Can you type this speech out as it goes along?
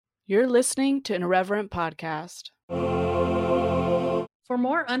You're listening to an Irreverent podcast. For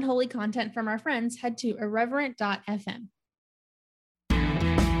more unholy content from our friends, head to irreverent.fm.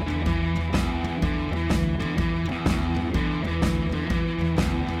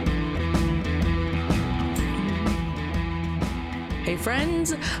 Hey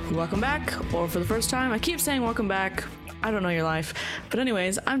friends, welcome back, or for the first time. I keep saying welcome back. I don't know your life. But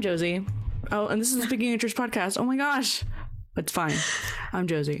anyways, I'm Josie. Oh, and this is the Speaking of Church podcast. Oh my gosh. It's fine. I'm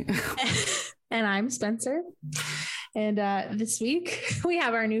Josie. And I'm Spencer. And this week we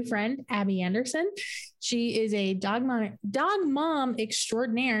have our new friend, Abby Anderson. She is a dog mom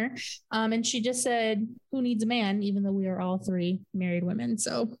extraordinaire. And she just said, who needs a man, even though we are all three married women.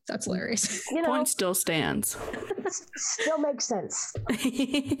 So that's hilarious. You know, Point still stands. still makes sense.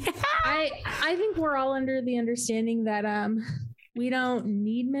 I think we're all under the understanding that we don't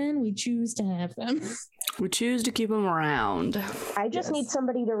need men. We choose to have them. We choose to keep them around. I just need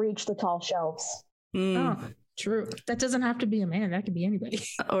somebody to reach the tall shelves. Oh, true. That doesn't have to be a man. That could be anybody.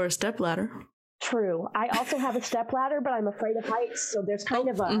 Or a stepladder. True. I also have a stepladder, but I'm afraid of heights. So there's kind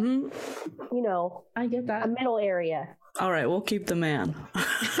of a, you know, I get that. a middle area. All right, we'll keep the man.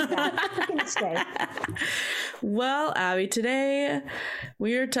 Yeah, you can stay. Well, Abby, today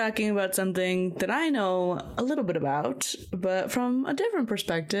we are talking about something that I know a little bit about, but from a different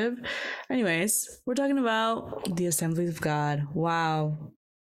perspective. Anyways, we're talking about the Assemblies of God. Wow.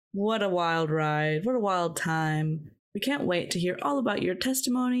 What a wild ride. What a wild time. We can't wait to hear all about your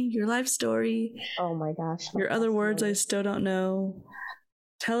testimony, your life story. Oh my gosh. Your other words I still don't know.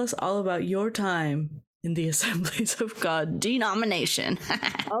 Tell us all about your time in the Assemblies of God denomination.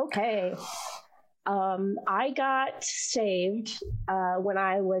 Okay. I got saved when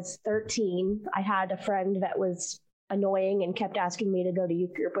I was 13. I had a friend that was annoying and kept asking me to go to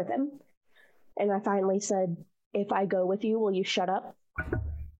youth group with him. And I finally said, if I go with you, will you shut up?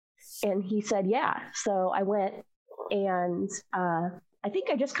 And he said, yeah. So I went, and I think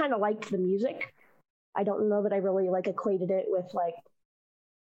I just kind of liked the music. I don't know that I really equated it with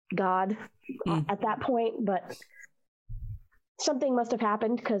God at that point, but something must have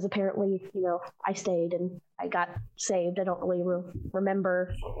happened because apparently, I stayed and I got saved. I don't really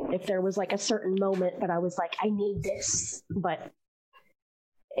remember if there was a certain moment that I was like, I need this, but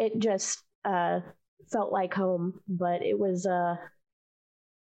it just felt like home. But it was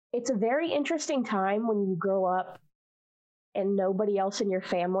it's a very interesting time when you grow up and nobody else in your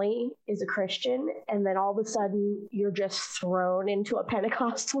family is a Christian, and then all of a sudden you're just thrown into a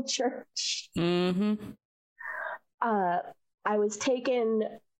Pentecostal church. Mm-hmm. I was taken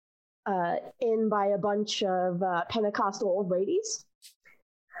in by a bunch of Pentecostal old ladies,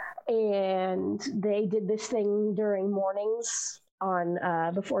 and they did this thing during mornings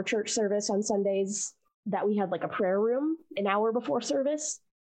on before church service on Sundays that we had a prayer room an hour before service,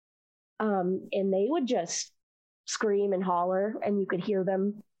 and they would just scream and holler, and you could hear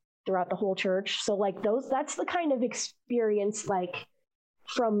them throughout the whole church. So that's the kind of experience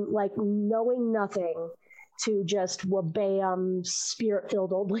from knowing nothing to just wabam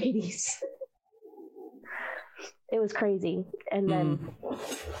spirit-filled old ladies. It was crazy. And then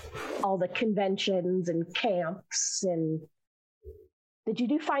all the conventions and camps. And did you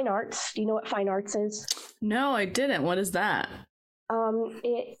do fine arts? Do you know what fine arts is? No, I didn't. What is that?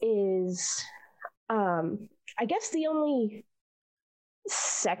 It is I guess the only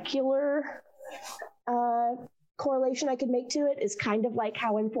secular correlation I could make to it is kind of like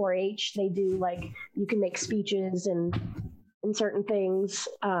how in 4-H they do you can make speeches and certain things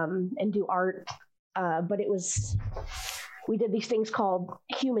and do art, but we did these things called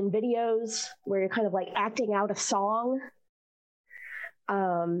human videos where you're kind of acting out a song.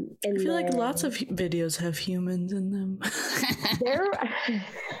 I feel like lots of videos have humans in them.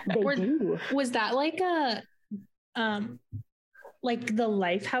 They do. Was that a the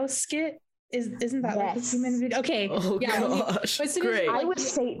Lifehouse skit? Isn't that a human video? Okay. Oh yeah, gosh. Great. I was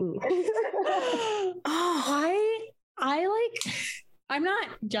Satan. I'm not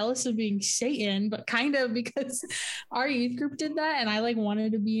jealous of being Satan, but kind of, because our youth group did that and I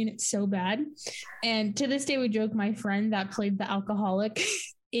wanted to be in it so bad. And to this day we joke, my friend that played the alcoholic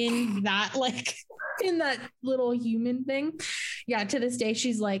in that in that little human thing. Yeah, to this day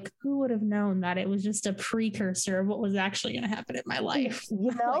she's like, who would have known that it was just a precursor of what was actually going to happen in my life?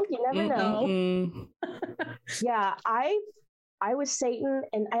 You never know. Yeah, I was Satan,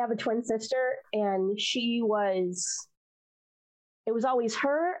 and I have a twin sister, and it was always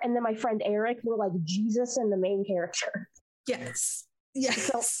her, and then my friend Eric were Jesus and the main character. Yes.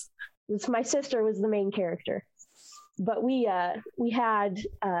 So my sister was the main character. But we had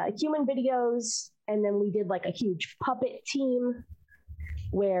human videos, and then we did a huge puppet team.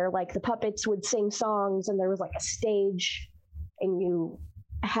 where like the puppets would sing songs and there was like a stage and you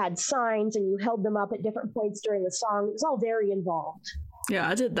had signs and you held them up at different points during the song. It was all very involved. Yeah,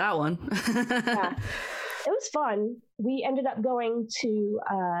 I did that one. Yeah. It was fun. We ended up going to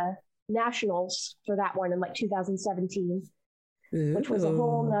nationals for that one in like 2017, which was a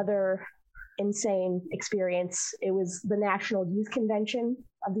whole nother insane experience. It was the National Youth Convention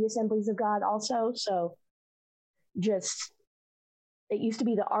of the Assemblies of God also. So just, it used to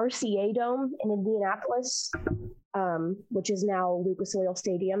be the RCA Dome in Indianapolis, which is now Lucas Oil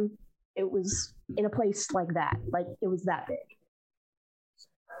Stadium. It was in a place like that. Like, it was that big.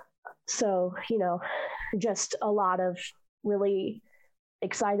 So, you know, just a lot of really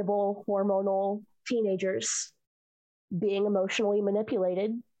excitable, hormonal teenagers being emotionally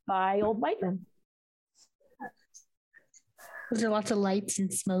manipulated by old white men. Was there lots of lights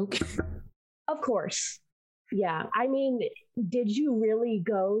and smoke? Of course. Yeah. I mean, did you really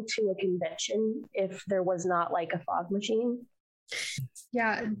go to a convention if there was not like a fog machine?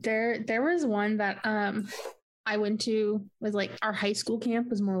 Yeah, there was one that I went to, was like our high school camp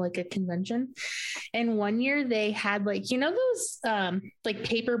was more like a convention. And one year they had like, you know, those like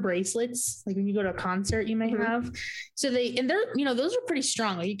paper bracelets, like when you go to a concert you may have. So they're, you know, those are pretty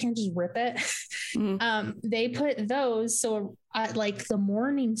strong. Like you can't just rip it. They put those. So at like the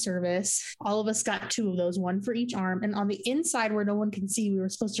morning service, all of us got 2 of those, one for each arm. And on the inside where no one can see, we were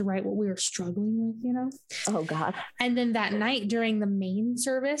supposed to write what we were struggling with, you know? Oh God. And then that night during the main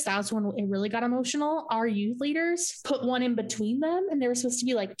service, that was when it really got emotional. Our youth leaders put one in between them and they were supposed to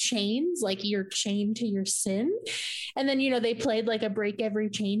be like chains, like you're chained to your sin. And then, you know, they played like a Break Every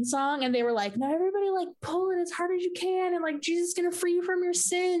Chain song and they were like, no, everybody like pull it as hard as you can. And like, Jesus is going to free you from your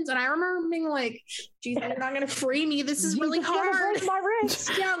sins. And I remember being like, Jesus, you're not going to free me. This is really hard. Break my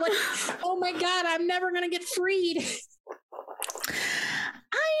wrist. Yeah, like, oh my God, I'm never going to get freed.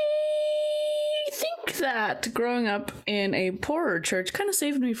 I think that growing up in a poorer church kind of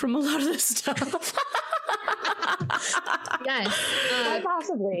saved me from a lot of this stuff. Yes.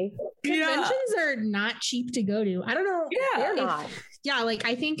 Possibly. Conventions are not cheap to go to. I don't know. Yeah, they're not. Yeah, like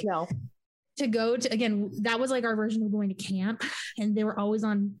I think No. to go to, again, that was like our version of going to camp, and they were always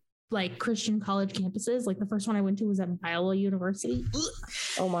on like Christian college campuses. Like the first one I went to was at Iowa University.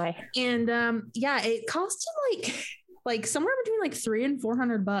 Oh my. And yeah, it costed like somewhere between like $300 and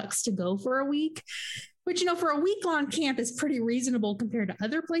 $400 to go for a week, which, you know, for a week-long camp is pretty reasonable compared to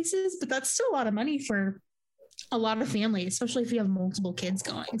other places, but that's still a lot of money for a lot of families, especially if you have multiple kids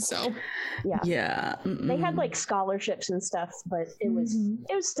going. So yeah, they had like scholarships and stuff, but it was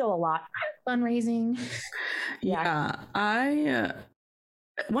still a lot. Fundraising. Yeah. I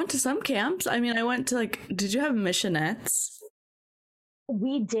went to some camps. I mean, I went to like, did you have missionettes?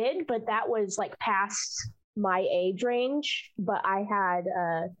 We did, but that was like past my age range. But I had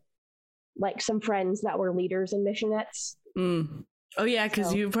like some friends that were leaders in missionettes. Oh yeah,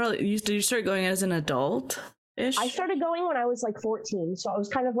 because you start going as an adult-ish? I started going when I was like 14, so I was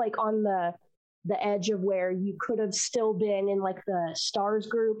kind of like on the edge of where you could have still been in like the STARS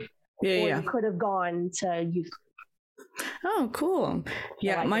group, or you could have gone to youth group. Oh, cool.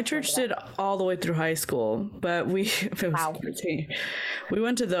 Yeah, my church did all the way through high school, but we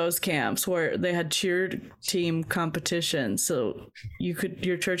went to those camps where they had cheer team competitions, so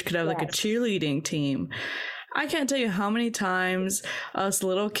your church could have like a cheerleading team. I can't tell you how many times us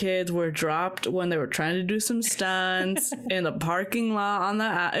little kids were dropped when they were trying to do some stunts in the parking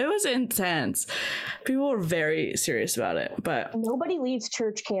lot it was intense. People were very serious about it, but nobody leaves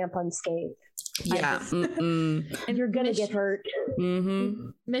church camp unscathed. Yeah. And you're gonna get hurt.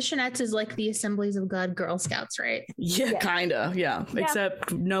 Missionettes is like the Assemblies of God Girl Scouts, right? Yeah, kinda. Yeah.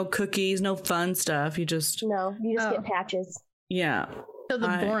 Except no cookies, no fun stuff. You just get patches. Yeah. So the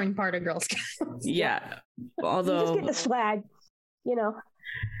boring part of Girl Scouts. Yeah. Although you just get the swag, you know.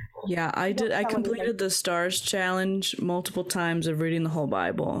 Yeah, I completed the STARS challenge multiple times of reading the whole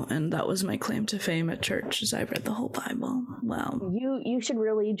Bible, and that was my claim to fame at church, is I read the whole Bible. Wow. You should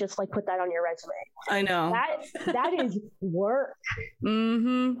really just like put that on your resume. I know. That is work.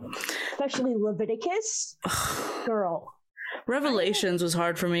 Especially Leviticus. Girl. Revelations was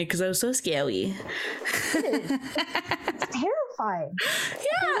hard for me because I was so scary. It's terrifying.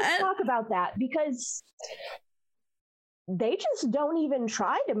 Yeah. Let's talk about that, because they just don't even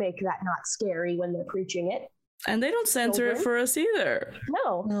try to make that not scary when they're preaching it. And they don't censor it for us either.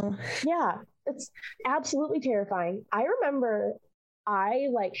 No. Yeah, it's absolutely terrifying. I remember I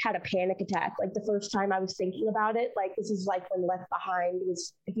like had a panic attack like the first time I was thinking about it. Like, this is like when Left Behind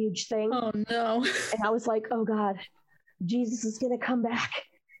was a huge thing. Oh no. And I was like, oh God, Jesus is gonna come back.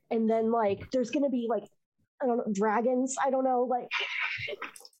 And then like there's gonna be like, I don't know, dragons. I don't know, like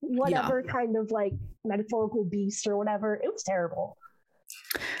whatever kind of like metaphorical beast or whatever. It was terrible.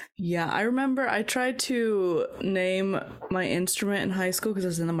 Yeah, I remember I tried to name my instrument in high school because I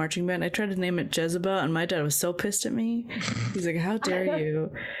was in the marching band. I tried to name it Jezebel, and my dad was so pissed at me. He's like, "How dare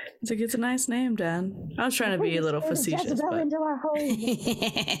you?" He's like, "It's a nice name, Dad." I was trying to be a little facetious, Jezebel but into our home.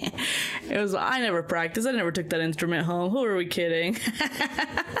 it was. I never practiced. I never took that instrument home. Who are we kidding?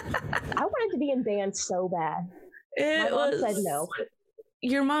 I wanted to be in band so bad. My mom said no.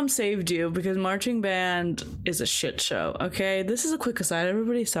 Your mom saved you because marching band is a shit show, okay? This is a quick aside.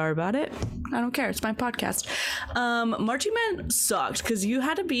 Everybody, sorry about it. I don't care. It's my podcast. Marching band sucked because you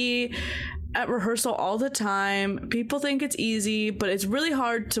had to be at rehearsal all the time. People think it's easy, but it's really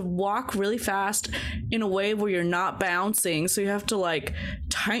hard to walk really fast in a way where you're not bouncing. So you have to like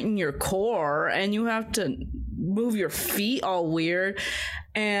tighten your core and you have to move your feet all weird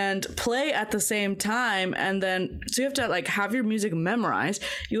and play at the same time. And then so you have to like have your music memorized.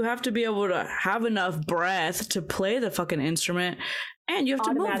 You have to be able to have enough breath to play the fucking instrument, and you have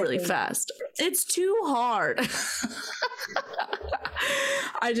to move really fast. It's too hard.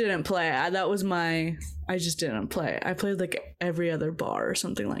 I didn't play. I just didn't play. I played like every other bar or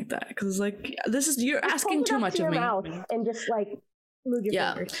something like that because like you're asking too much of me. And just like move your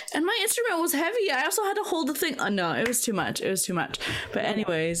fingers. And my instrument was heavy. I also had to hold the thing. No, it was too much. But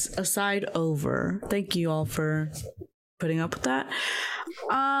anyways, aside over. Thank you all for putting up with that.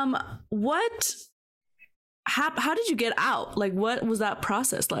 How did you get out? Like, what was that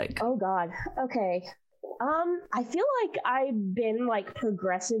process like? Oh God. Okay. I feel like I've been like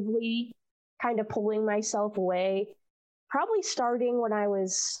progressively kind of pulling myself away, probably starting when I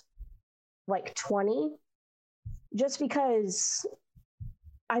was like 20, just because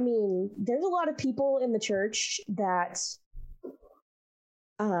I mean, there's a lot of people in the church that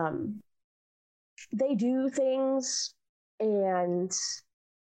they do things and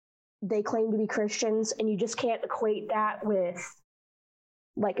they claim to be Christians, and you just can't equate that with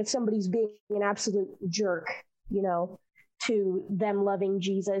like if somebody's being an absolute jerk, you know, to them loving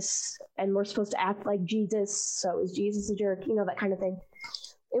Jesus and we're supposed to act like Jesus, so is Jesus a jerk, you know, that kind of thing.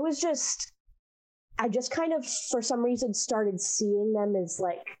 It was just, I just kind of, for some reason, started seeing them as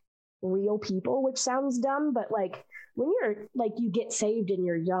like real people, which sounds dumb, but like when you're like, you get saved and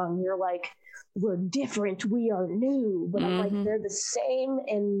you're young, you're like, we're different, we are new, but I'm like, they're the same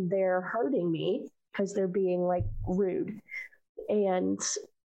and they're hurting me because they're being like rude. And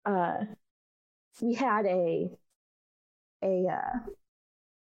we had a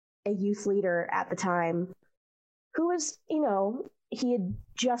youth leader at the time who was, you know, he had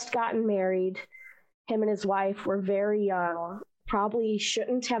just gotten married. Him and his wife were very young, probably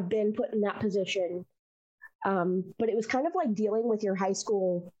shouldn't have been put in that position. But it was kind of like dealing with your high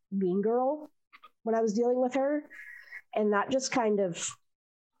school mean girl when I was dealing with her. And that just kind of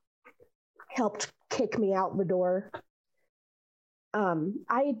helped kick me out the door.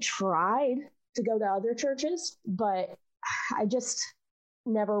 I tried to go to other churches, but I just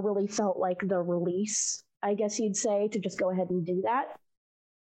never really felt like the release, I guess you'd say, to just go ahead and do that.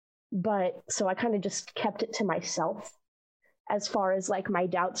 But so I kind of just kept it to myself as far as like my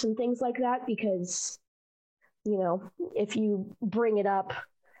doubts and things like that, because, you know, if you bring it up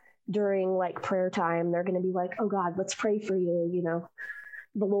during like prayer time, they're going to be like, oh God, let's pray for you. You know,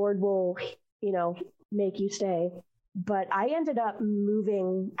 the Lord will, you know, make you stay. But I ended up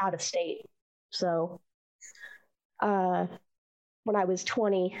moving out of state. So when I was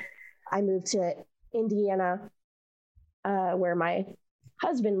 20, I moved to Indiana, where my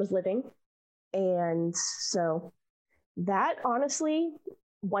husband was living. And so that, honestly,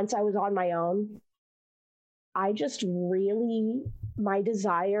 once I was on my own, I just really, my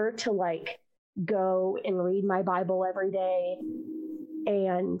desire to like go and read my Bible every day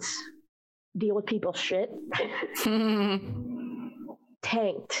and deal with people's shit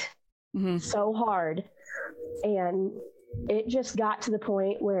tanked so hard. And it just got to the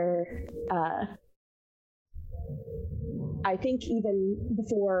point where I think even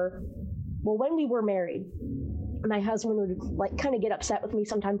before, well, when we were married, my husband would like kind of get upset with me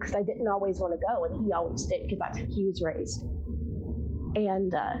sometimes because I didn't always want to go, and he always did because that's how he was raised.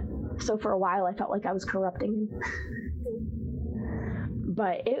 And so for a while I felt like I was corrupting him.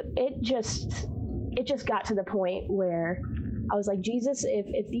 But it just got to the point where I was like, Jesus,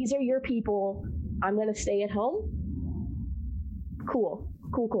 if these are your people, I'm going to stay at home. Cool.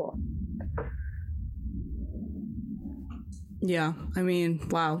 Yeah, I mean,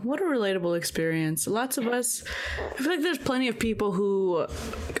 wow, what a relatable experience. Lots of us, I feel like there's plenty of people who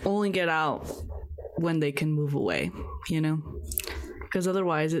only get out when they can move away, you know? because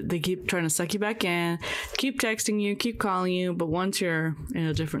otherwise they keep trying to suck you back in, keep texting you, keep calling you, but once you're in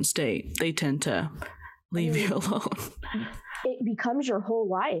a different state, they tend to leave you alone. It becomes your whole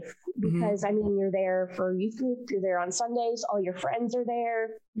life because I mean, you're there for youth group, you're there on Sundays, all your friends are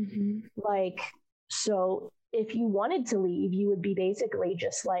there. Like, so if you wanted to leave, you would be basically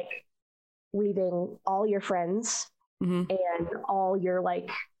just like leaving all your friends and all your like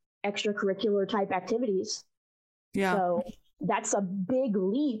extracurricular type activities. Yeah. So that's a big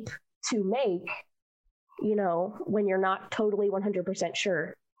leap to make, you know, when you're not totally 100%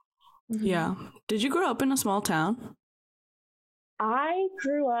 sure. Yeah. Did you grow up in a small town? I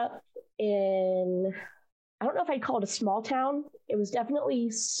grew up in, I don't know if I'd call it a small town. It was definitely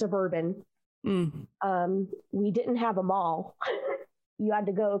suburban. We didn't have a mall. You had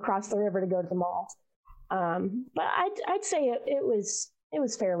to go across the river to go to the mall. But I'd say it was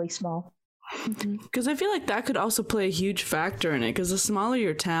fairly small. Because I feel like that could also play a huge factor in it. Because the smaller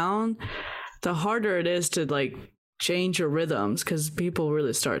your town, the harder it is to like change your rhythms because people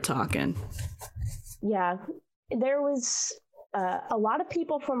really start talking. Yeah, there was a lot of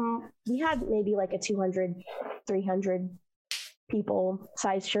people we had maybe like a 200, 300 people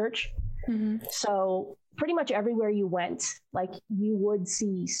size church. So pretty much everywhere you went, like you would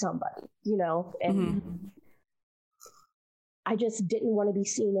see somebody, you know, and I just didn't want to be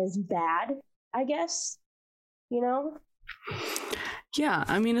seen as bad, I guess, you know? Yeah,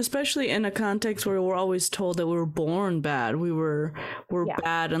 I mean, especially in a context where we're always told that we were born bad. We're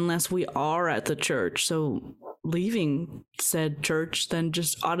bad unless we are at the church. So leaving said church then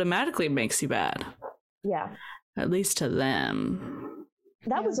just automatically makes you bad. Yeah. At least to them.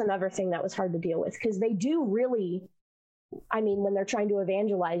 That was another thing that was hard to deal with because they do really, I mean, when they're trying to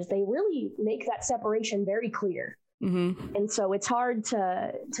evangelize, they really make that separation very clear. And so it's hard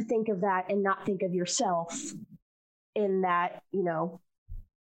to think of that and not think of yourself in that, you know,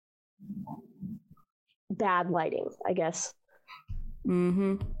 bad lighting, I guess.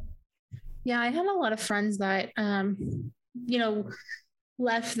 Yeah, I had a lot of friends that, you know,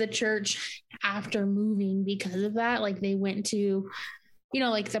 left the church after moving because of that. Like they went to, you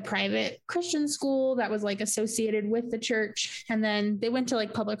know, like the private Christian school that was like associated with the church. And then they went to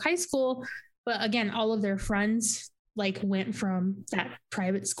like public high school. But again, all of their friends like went from that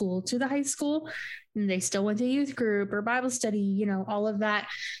private school to the high school and they still went to youth group or Bible study, you know, all of that.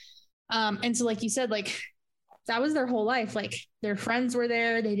 And so like you said, like that was their whole life. Like their friends were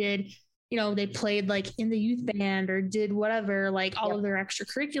there. They did, you know, they played like in the youth band or did whatever, like all of their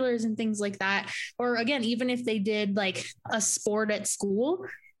extracurriculars and things like that. Or again, even if they did like a sport at school,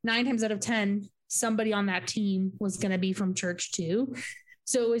 9 times out of 10, somebody on that team was going to be from church too.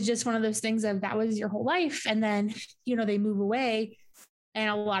 So it was just one of those things of that was your whole life. And then, you know, they move away. And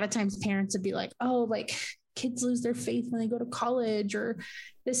a lot of times parents would be like, oh, like kids lose their faith when they go to college or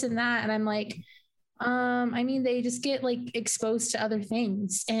this and that. And I'm like, I mean, they just get like exposed to other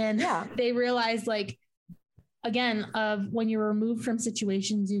things and they realize like, again, of when you're removed from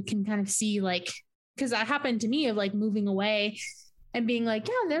situations, you can kind of see like, cause that happened to me of like moving away and being like,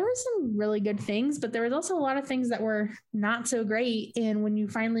 yeah, there were some really good things, but there was also a lot of things that were not so great. And when you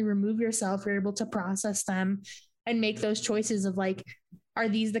finally remove yourself, you're able to process them and make those choices of like, are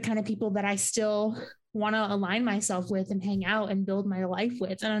these the kind of people that I still want to align myself with and hang out and build my life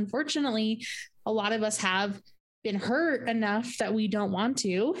with? And unfortunately, a lot of us have been hurt enough that we don't want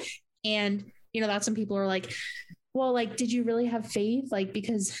to. And, you know, that's when people are like, well, like, did you really have faith? Like,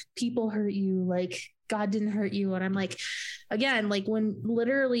 because people hurt you, like God didn't hurt you. And I'm like, again, like when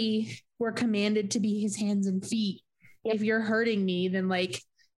literally we're commanded to be his hands and feet, if you're hurting me, then like,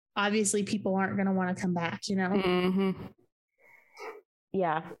 obviously people aren't going to want to come back, you know?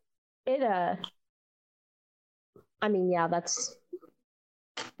 Yeah. I mean, yeah, that's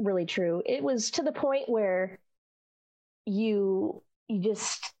really true. It was to the point where you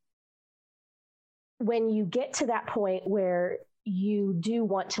just, when you get to that point where you do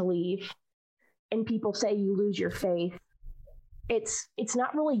want to leave and people say you lose your faith, it's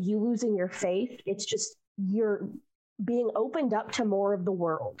not really you losing your faith. It's just you're being opened up to more of the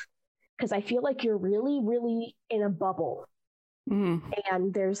world. Because I feel like you're really, really in a bubble.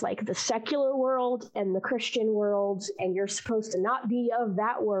 And there's like the secular world and the Christian world, and you're supposed to not be of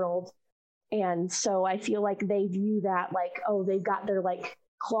that world. And so I feel like they view that like, oh, they've got their like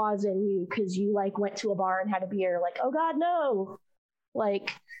claws in you because you like went to a bar and had a beer. Like, oh God, no.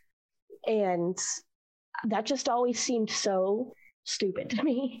 Like, and that just always seemed so stupid to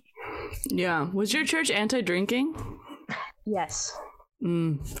me. Yeah. Was your church anti-drinking? Yes.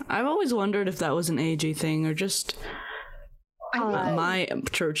 I've always wondered if that was an AG thing or just my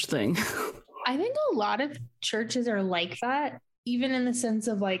church thing. I think a lot of churches are like that. even in the sense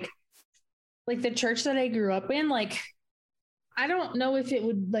of like the church that I grew up in, like, I don't know if it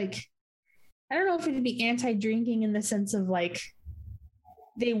would be anti-drinking in the sense of like,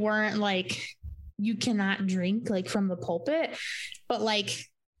 they weren't like, you cannot drink like from the pulpit, but like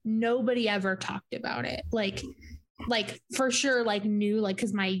nobody ever talked about it. Like for sure, like knew, like,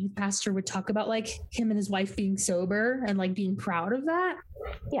 cause my youth pastor would talk about like him and his wife being sober and like being proud of that.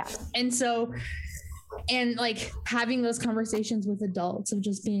 Yeah. And so, and like having those conversations with adults of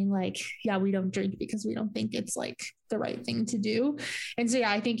just being like, yeah, we don't drink because we don't think it's like the right thing to do. And so,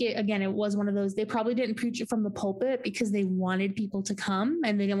 yeah, I think it was one of those, they probably didn't preach it from the pulpit because they wanted people to come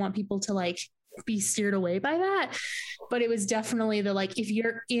and they didn't want people to like be steered away by that. But it was definitely the, like, if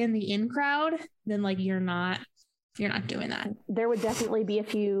you're in the in crowd, then like, you're not doing that. There would definitely be a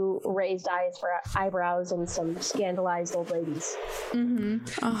few raised eyebrows and some scandalized old ladies. Mm-hmm.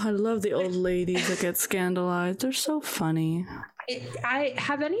 Oh, I love the old ladies that get scandalized. They're so funny.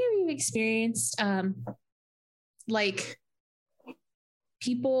 Have any of you experienced like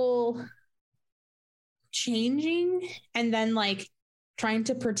people changing and then like trying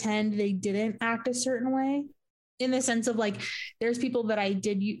to pretend they didn't act a certain way? In the sense of like, there's people that I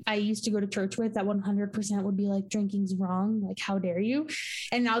used to go to church with that 100% would be like, drinking's wrong. Like, how dare you?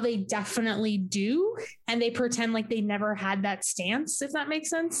 And now they definitely do. And they pretend like they never had that stance, if that makes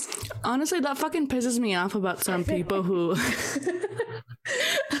sense. Honestly, that fucking pisses me off about some people who,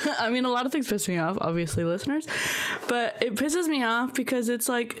 I mean, a lot of things piss me off, obviously, listeners, but it pisses me off because it's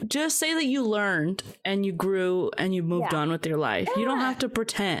like, just say that you learned and you grew and you moved on with your life. You don't have to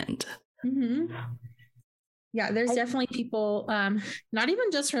pretend. Mm-hmm. Yeah, there's definitely people, not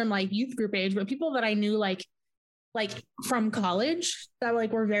even just from like youth group age, but people that I knew like from college that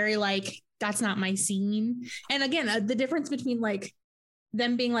like were very like, that's not my scene. And again, the difference between like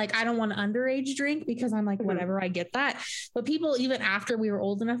them being like, I don't want to underage drink because I'm like, whatever, I get that. But people, even after we were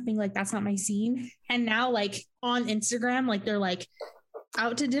old enough, being like, that's not my scene. And now like on Instagram, like they're like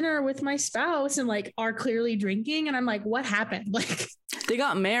out to dinner with my spouse and like are clearly drinking. And I'm like, what happened? Like, they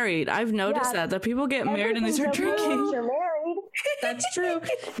got married. I've noticed that people get married and they start drinking. You're married. That's true.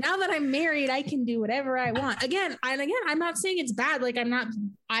 Now that I'm married, I can do whatever I want. Again, I'm not saying it's bad. Like,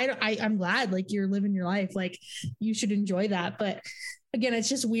 I'm glad like you're living your life. Like, you should enjoy that. But again, it's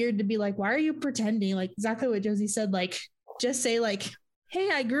just weird to be like, why are you pretending? Like exactly what Josie said, like, just say like, hey,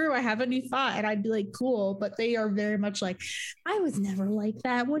 I grew, I have a new thought. And I'd be like, cool. But they are very much like, I was never like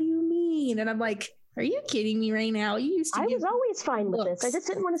that. What do you mean? And I'm like, are you kidding me right now? You used to. I was always fine with this. I just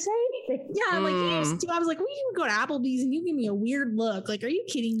didn't want to say anything. Yeah, like you used to. I was like, we can go to Applebee's and you give me a weird look. Like, are you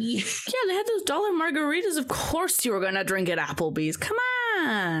kidding me? Yeah, they had those dollar margaritas. Of course, you were gonna drink at Applebee's. Come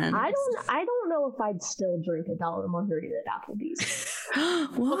on. I don't know if I'd still drink a dollar margarita at Applebee's.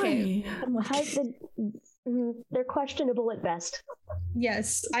 Why? Okay. They're questionable at best.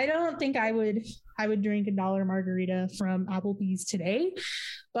 Yes, I don't think I would drink a dollar margarita from Applebee's today,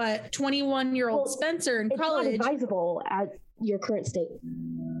 but 21-year-old Spencer in college. It's not advisable at your current state.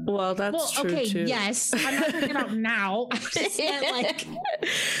 Well, that's true okay, too. Yes, I'm not drinking out now. I just meant like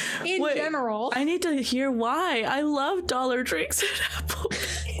in general. I need to hear why. I love dollar drinks at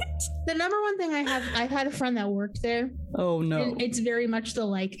Applebee's. The number one thing I've had a friend that worked there. Oh no, and it's very much the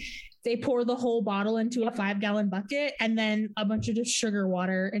like. They pour the whole bottle into a 5-gallon bucket and then a bunch of just sugar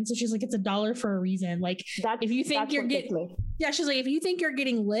water. And so she's like, it's $1 for a reason. Like, if you think you're getting, she's like, if you think you're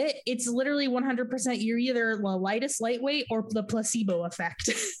getting lit, it's literally 100%. You're either the lightest lightweight or the placebo effect.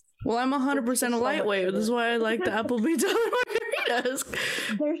 Well, I'm 100% a lightweight. This is why I like the Applebee's dollar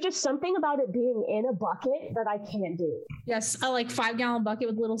margaritas. There's just something about it being in a bucket that I can't do. Yes, a like 5-gallon bucket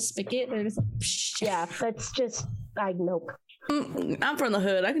with a little spigot. They're just like, psh. Yeah, that's just, nope. I'm from the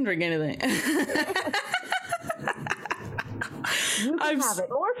hood. I can drink anything. You can have it.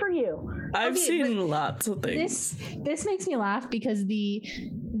 More for you. I've seen lots of things. This makes me laugh because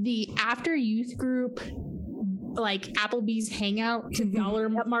the after youth group, like Applebee's hangout to dollar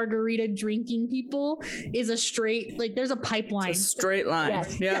margarita drinking people is a straight, like there's a pipeline. It's a straight line.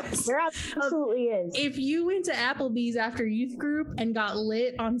 Yes. Yep. There absolutely is. If you went to Applebee's after youth group and got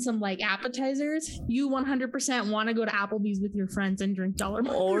lit on some like appetizers, you 100% want to go to Applebee's with your friends and drink dollar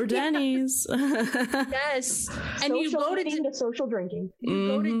margarita. Or Denny's. Yes. And you go to social drinking. You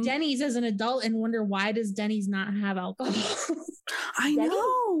go to Denny's as an adult and wonder, why does Denny's not have alcohol? I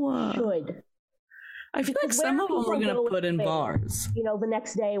know. Should. I feel like some of them are going to put in bars. You know, the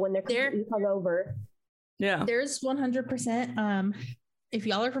next day when they're completely hungover. Yeah. There's 100%. If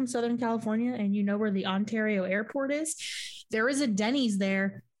y'all are from Southern California and you know where the Ontario airport is, there is a Denny's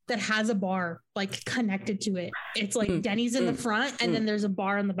there that has a bar like connected to it. It's like Denny's in the front and then there's a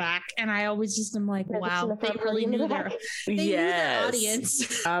bar in the back. And I always just am like, wow, they really knew their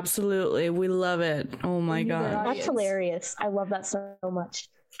audience. Absolutely. We love it. Oh my God. That's hilarious. I love that so much.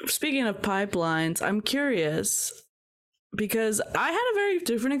 Speaking of pipelines, I'm curious because I had a very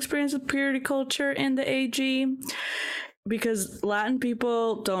different experience with purity culture in the AG. Because Latin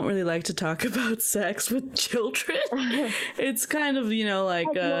people don't really like to talk about sex with children. It's kind of, you know, like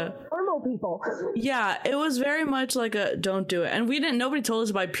normal people. Yeah, it was very much like a don't do it. And nobody told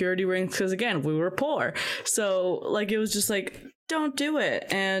us about purity rings because, again, we were poor. So, like, it was just like, don't do it.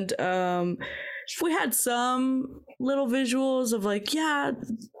 And we had some little visuals of like, yeah,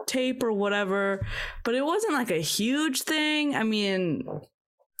 tape or whatever. But it wasn't like a huge thing. I mean,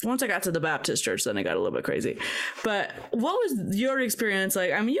 once I got to the Baptist church, then it got a little bit crazy. But what was your experience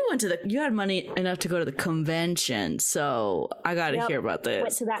like? I mean, you had money enough to go to the convention, so I got to hear about this.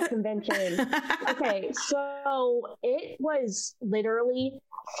 Went to that convention. Okay, so it was literally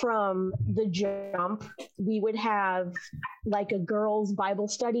from the jump. We would have like a girls' Bible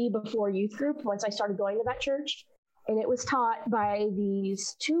study before youth group once I started going to that church. And it was taught by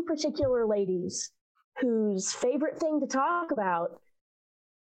these two particular ladies whose favorite thing to talk about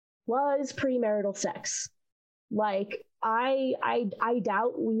was premarital sex. Like I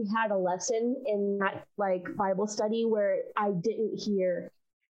doubt we had a lesson in that like Bible study where I didn't hear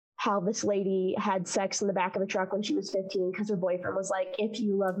how this lady had sex in the back of a truck when she was 15 because her boyfriend was like, if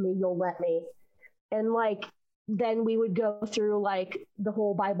you love me, you'll let me. And like then we would go through like the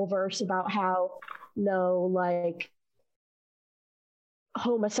whole Bible verse about how like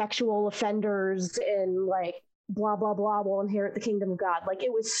homosexual offenders and like blah, blah, blah will inherit the kingdom of God. Like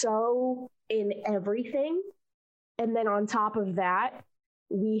it was so in everything. And then on top of that,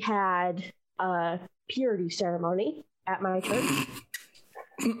 we had a purity ceremony at my church.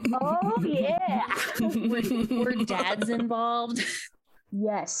 Oh, yeah. Were dads involved?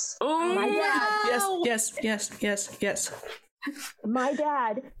 Yes. Oh, my dad. Yes. My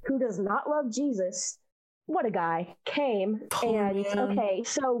dad, who does not love Jesus, what a guy, came okay,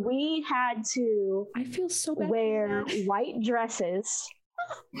 so we had to I feel so bad wear white dresses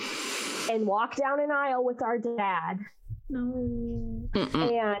and walk down an aisle with our dad. No.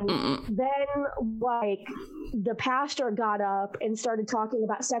 And then like the pastor got up and started talking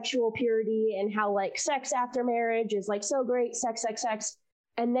about sexual purity and how like sex after marriage is like so great, sex.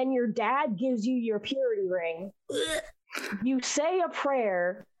 And then your dad gives you your purity ring. You say a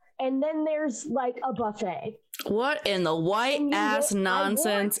prayer. And then there's like a buffet. What in the white ass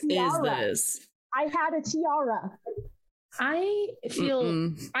nonsense is this? I had a tiara. I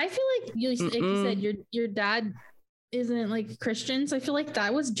feel like you said your dad isn't like Christian, so I feel like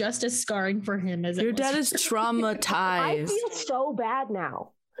that was just as scarring for him as your dad is traumatized. I feel so bad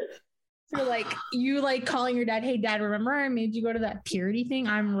now. So like you like calling your dad, hey dad, remember I made you go to that purity thing?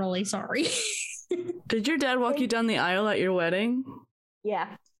 I'm really sorry. Did your dad walk you down the aisle at your wedding? Yeah.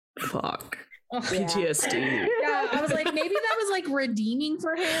 Fuck. PTSD. Yeah, I was like, maybe that was like redeeming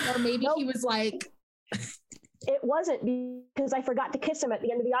for him, or maybe he was like. It wasn't, because I forgot to kiss him at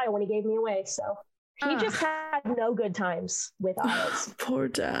the end of the aisle when he gave me away. So he just had no good times with aisles. Poor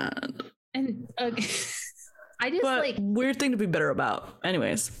dad. And I just but like weird thing to be bitter about.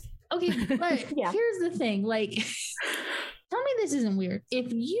 Anyways. Okay, but here's the thing. Like, tell me this isn't weird.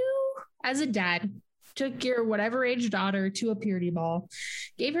 If you, as a dad, took your whatever age daughter to a purity ball,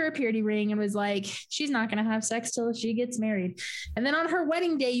 gave her a purity ring and was like, she's not going to have sex till she gets married. And then on her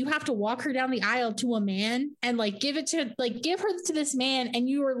wedding day, you have to walk her down the aisle to a man and like give her to this man. And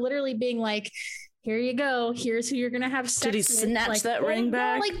you were literally being like, here you go. Here's who you're going to have sex with. Did he snatch that ring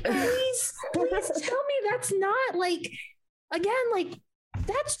back? Like, please tell me that's not like, again, like,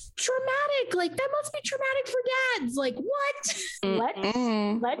 that's traumatic. Like that must be traumatic for dads. Like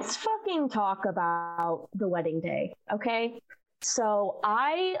what? Let's fucking talk about the wedding day. Okay. So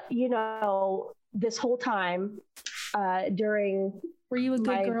I, this whole time, during were you a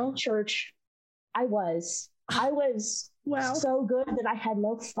good girl? Church, I was wow. So good that I had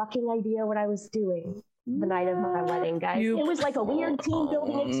no fucking idea what I was doing the night of my wedding, guys. It was like a weird team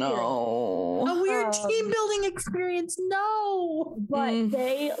building experience. No. A weird team building experience. No. But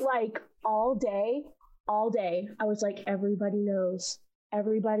they like all day, I was like, everybody knows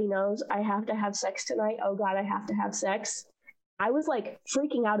I have to have sex tonight. Oh God, I have to have sex. I was like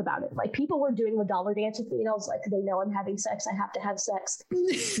freaking out about it. Like people were doing the dollar dance with me and I was like, they know I'm having sex. I have to have sex.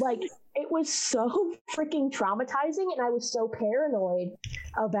 Like it was so freaking traumatizing. And I was so paranoid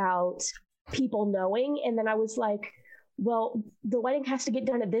about people knowing. And then I was like, well, the wedding has to get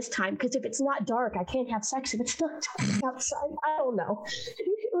done at this time because if it's not dark, I can't have sex if it's not dark outside. I don't know.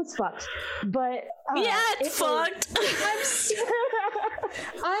 It was fucked. But it's fucked.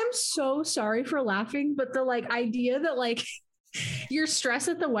 I'm so sorry for laughing, but the like idea that like your stress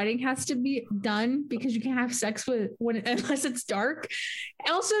at the wedding has to be done because you can't have sex unless it's dark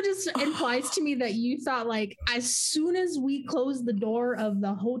also just implies to me that you thought like as soon as we close the door of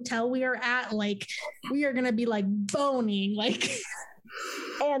the hotel we are at, like we are gonna be like boning, like.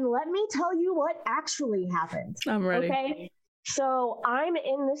 And let me tell you what actually happened. I'm ready. Okay, so I'm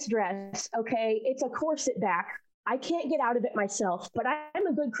in this dress. Okay, it's a corset back. I can't get out of it myself, but I'm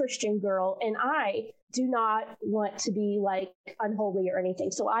a good Christian girl and I do not want to be like unholy or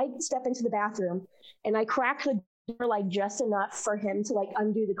anything. So I step into the bathroom and I crack the door like just enough for him to like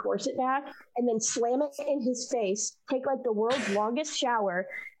undo the corset back and then slam it in his face, take like the world's longest shower.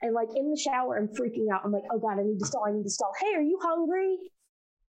 And like in the shower, I'm freaking out. I'm like, oh God, I need to stall. Hey, are you hungry?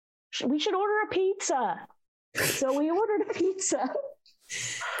 We should order a pizza. So we ordered a pizza.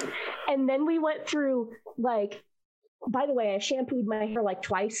 And then we went through like, by the way, I shampooed my hair like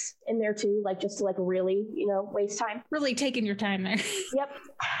twice in there too, like just to like really, waste time. Really taking your time there. Yep.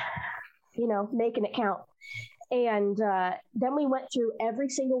 Making it count. And then we went through every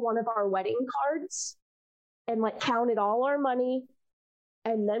single one of our wedding cards and like counted all our money.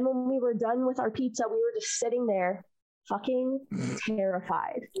 And then when we were done with our pizza, we were just sitting there fucking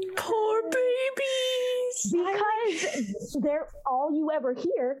terrified. Poor babies. Because they're all you ever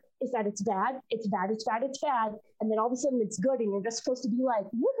hear is that it's bad, and then all of a sudden it's good, and you're just supposed to be like,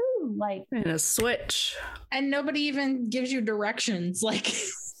 woohoo, like and a switch. And nobody even gives you directions, like.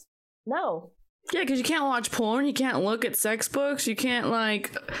 No. Yeah, because you can't watch porn, you can't look at sex books, you can't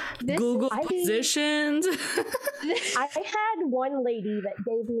like Google positions. I had one lady that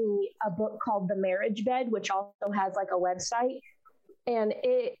gave me a book called The Marriage Bed, which also has like a website, and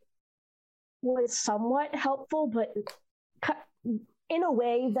it was somewhat helpful, but in a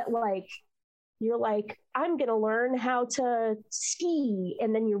way that like you're like, I'm gonna learn how to ski,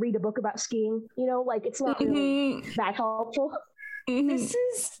 and then you read a book about skiing, like it's not really that helpful. This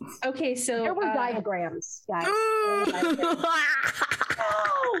is okay. So there were diagrams, guys.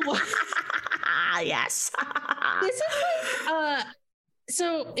 Yes. This is like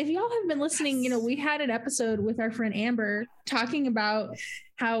so if y'all have been listening, we had an episode with our friend Amber talking about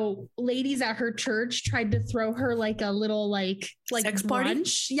how ladies at her church tried to throw her like a little like sex brunch.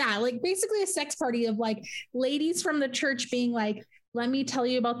 Party? Yeah, like basically a sex party of like ladies from the church being like, let me tell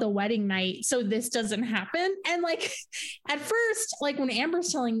you about the wedding night so this doesn't happen. And like at first, like when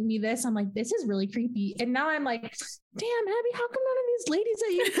Amber's telling me this, I'm like, this is really creepy. And now I'm like, damn, Abby, how come none of these ladies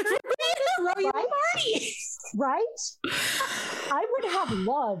at your church throw you a party? Right? I would have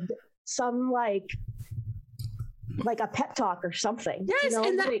loved some like a pep talk or something. Yes,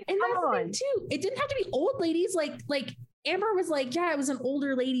 and that's come the on. thing too. It didn't have to be old ladies. Like Amber was like, yeah, it was an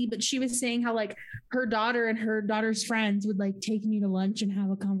older lady, but she was saying how like her daughter and her daughter's friends would like take me to lunch and have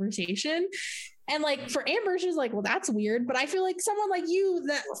a conversation. And like for Amber, she's like, well, that's weird. But I feel like someone like you,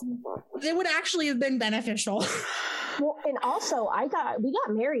 that would actually have been beneficial. Well, and also we got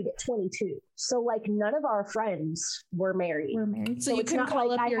married at 22. So like none of our friends were married. So you couldn't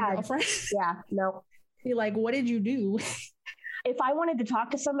call up your girlfriend? Yeah, no. Be like, what did you do? If I wanted to talk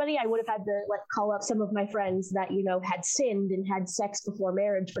to somebody, I would have had to like call up some of my friends that, had sinned and had sex before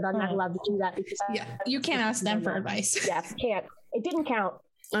marriage, but I'm not allowed to do that because you can't ask them for advice. Yeah, can't. It didn't count.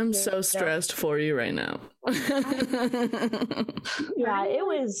 I'm so stressed for you right now. Yeah, it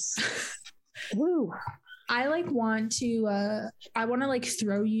was woo. I want to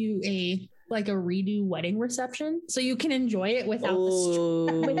throw you a redo wedding reception so you can enjoy it without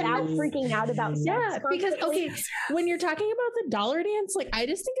without freaking out about sex. Yeah, because when you're talking about the dollar dance, like I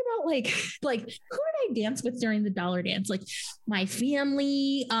just think about like who did I dance with during the dollar dance? Like my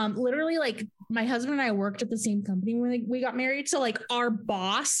family, literally like my husband and I worked at the same company when we got married. So like our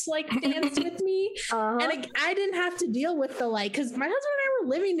boss danced with me, and I didn't have to deal with the because my husband and I were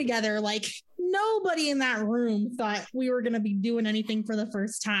living together. Like nobody in that room thought we were going to be doing anything for the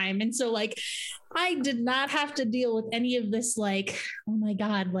first time. And so I did not have to deal with any of this, oh my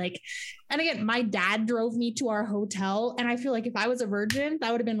God, and again, my dad drove me to our hotel. And I feel like if I was a virgin,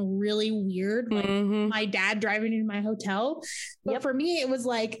 that would have been really weird. My dad driving into my hotel. But for me, it was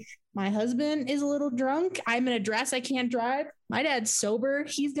my husband is a little drunk. I'm in a dress. I can't drive. My dad's sober.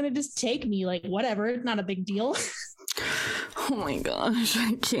 He's going to just take me whatever. It's not a big deal. Oh my gosh,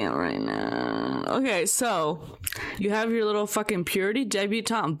 I can't right now. Okay, so you have your little fucking purity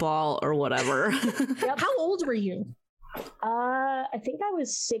debutante ball or whatever. Yep. How old were you? I think I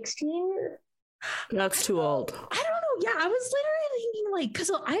was 16. That's too old. I don't know. Yeah, I was literally thinking like,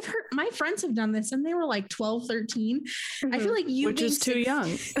 because I've heard my friends have done this and they were like 12, 13. I feel like you Which being is too young.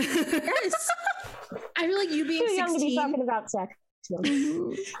 Yes. I feel like you being Too young to be 16. talking about sex.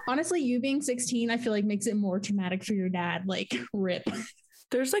 Honestly, you being 16, I feel like makes it more traumatic for your dad. Like, rip.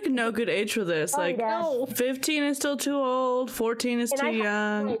 There's like no good age for this. Oh, Like yeah. No. 15 is still too old. 14 is And too I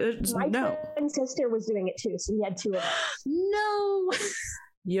young. like, There's my no. twin sister was doing it too, so he had 2 of us. No.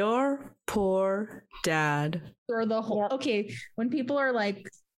 Your poor dad. Or the whole. Yep. Okay, when people are like,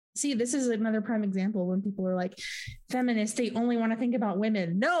 see, this is another prime example when people are like, feminists, they only want to think about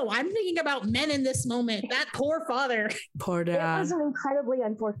women. No, I'm thinking about men in this moment. That poor father. Poor It dad. was an incredibly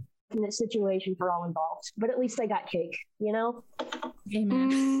unfortunate situation for all involved, but at least they got cake, you know?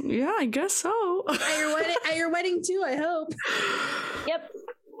 Amen. Yeah, I guess so. At your wedding too, I hope. Yep.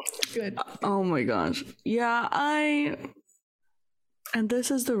 Good. Oh my gosh. Yeah, and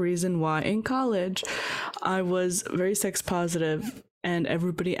this is the reason why in college I was very sex positive and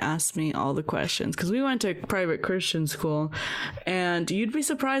everybody asked me all the questions because we went to private Christian school, and you'd be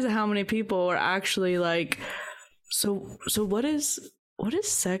surprised at how many people were actually like, so what is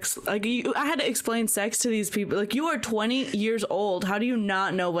sex? Like, I had to explain sex to these people. Like, you are 20 years old. How do you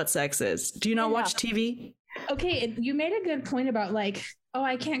not know what sex is? Do you not watch TV? Okay, you made a good point about like, oh,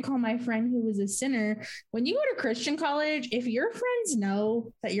 I can't call my friend who was a sinner. When you go to Christian college, if your friends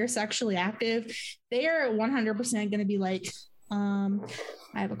know that you're sexually active, they are 100% going to be like, I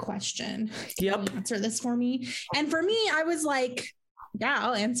have a question. Can Yep. you answer this for me? And for me, I was like, yeah,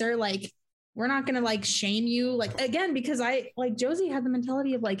 I'll answer. Like, we're not going to like shame you. Like, again, because I like Josie had the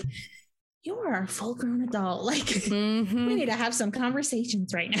mentality of like, you are a full grown adult. Like, we need to have some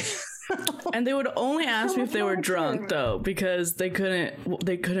conversations right now. And they would only ask me if they were drunk, though, because they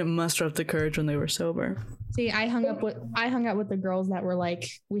couldn't muster up the courage when they were sober. See, I hung out with the girls that were like,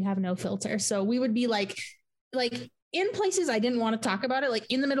 we have no filter. So we would be like in places I didn't want to talk about it, like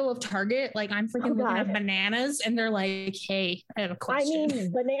in the middle of Target, like I'm freaking looking at bananas, and they're like, "Hey, I have a I question."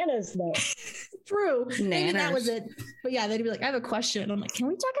 mean, bananas though. True. Maybe that Nanners. was it. But yeah, they'd be like, "I have a question." I'm like, "Can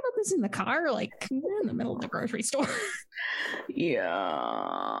we talk about this in the car? Like, we're in the middle of the grocery store."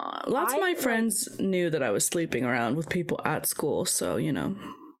 Yeah. Lots of my friends knew that I was sleeping around with people at school, so, you know,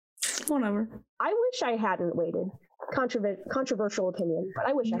 whatever. I wish I hadn't waited. Controversial opinion, but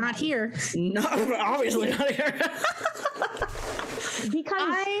I wish I Not hadn't. here. No, obviously not here. Because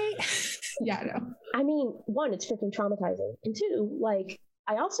I mean, 1, it's freaking traumatizing, and 2, like,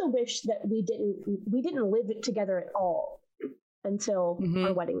 I also wish that we didn't live together at all until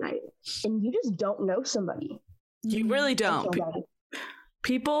our wedding night, and you just don't know somebody. You really don't. until then.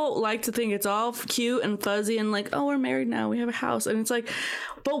 People like to think it's all cute and fuzzy and like, oh, we're married now, we have a house. And it's like,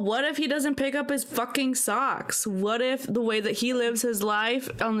 but what if he doesn't pick up his fucking socks? What if the way that he lives his life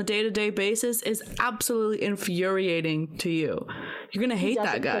on the day-to-day basis is absolutely infuriating to you? You're gonna hate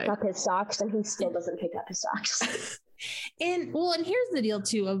that guy. He doesn't pick up his socks, and he still doesn't pick up his socks. And here's the deal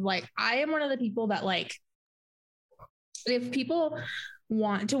too of like, I am one of the people that like, if people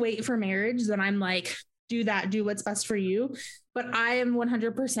want to wait for marriage, then I'm like, do what's best for you. But I am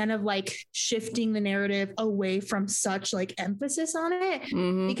 100% of like shifting the narrative away from such like emphasis on it,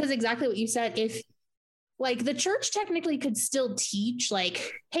 because exactly what you said, if like the church technically could still teach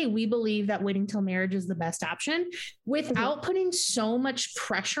like, hey, we believe that waiting till marriage is the best option without putting so much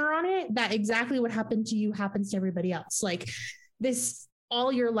pressure on it that exactly what happened to you happens to everybody else. Like this, all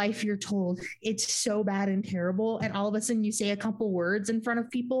your life you're told it's so bad and terrible, and all of a sudden you say a couple words in front of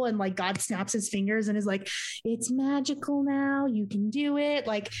people and like God snaps his fingers and is like, it's magical now, you can do it.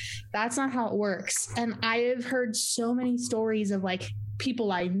 Like that's not how it works. And I have heard so many stories of like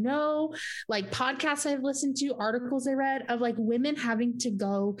people I know, like podcasts I've listened to, articles I read of like women having to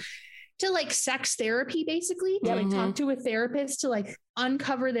go to like sex therapy basically to like talk to a therapist to like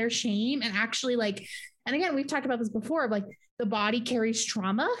uncover their shame and actually like, and again, we've talked about this before of like the body carries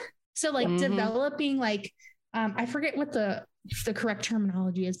trauma. So like developing like, I forget what the correct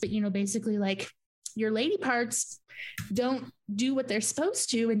terminology is, but you know, basically like your lady parts don't do what they're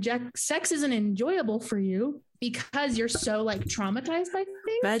supposed to, and sex isn't enjoyable for you because you're so like traumatized by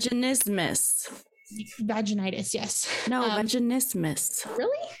things. Vaginitis, yes. No, vaginismus.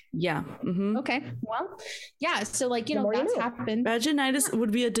 Really? Yeah. Okay. Well, yeah. So like, you know, that's happened. Vaginitis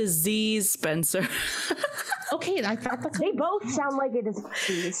would be a disease, Spencer. Okay, I thought they both sound like it is.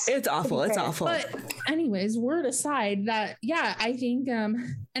 It's awful. It's awful. But anyways, word aside, that yeah, I think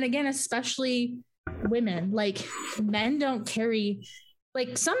and again, especially women, like men don't carry,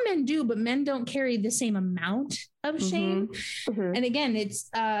 like some men do, but men don't carry the same amount of shame. And again, it's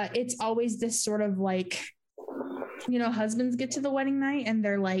always this sort of like, you know, husbands get to the wedding night and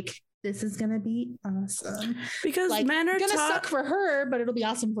they're like, this is gonna be awesome. Because Like, men are gonna taught, suck for her, but it'll be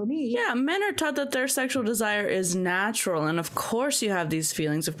awesome for me. yeah, men are taught that their sexual desire is natural, and of course you have these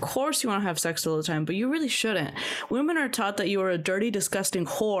feelings. Of course you want to have sex all the time, but you really shouldn't. Women are taught that you are a dirty, disgusting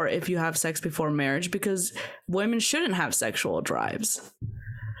whore if you have sex before marriage, because women shouldn't have sexual drives.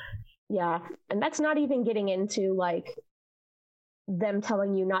 Yeah. And that's not even getting into like them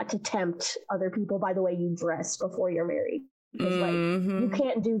telling you not to tempt other people by the way you dress before you're married. Because like you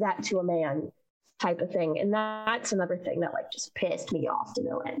can't do that to a man type of thing. And that's another thing that like just pissed me off to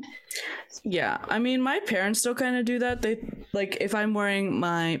no end. Yeah, I mean, my parents still kind of do that. They like if I'm wearing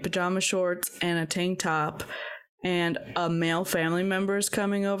my pajama shorts and a tank top and a male family member is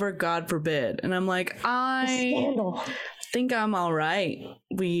coming over, God forbid. And I'm like, I Scandal. think I'm all right.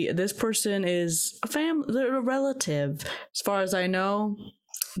 This person is a family, they're a relative. As far as I know,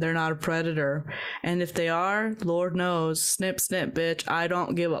 they're not a predator. And if they are, Lord knows, snip, snip, bitch, I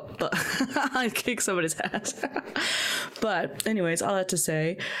don't give up. I'd kick somebody's ass. But anyways, all that to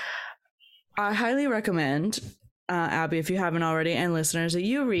say, I highly recommend, Abby, if you haven't already, and listeners, that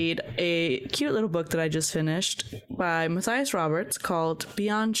you read a cute little book that I just finished by Matthias Roberts called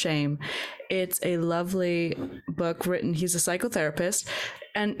Beyond Shame. It's a lovely book written, he's a psychotherapist,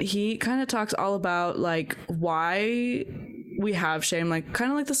 and he kind of talks all about like why we have shame, like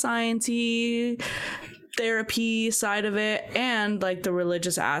kind of like the science-y therapy side of it and like the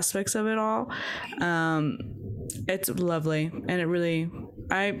religious aspects of it all. It's lovely, and it really,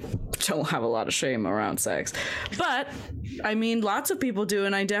 I don't have a lot of shame around sex, but I mean lots of people do,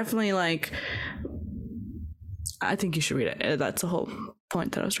 and I definitely like, I think you should read it. That's the whole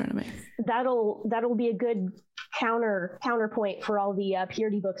point that I was trying to make. That'll be a good counterpoint for all the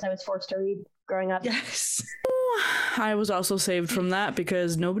purity books I was forced to read growing up. Yes. I was also saved from that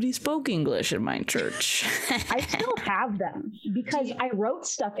because nobody spoke English in my church. I still have them because I wrote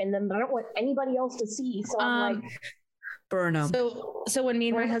stuff in them, but I don't want anybody else to see. So I'm like, burn them. So when me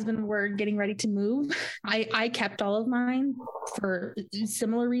and my husband were getting ready to move, I kept all of mine for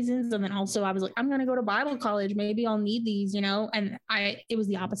similar reasons. And then also I was like, I'm going to go to Bible college. Maybe I'll need these, you know? And it was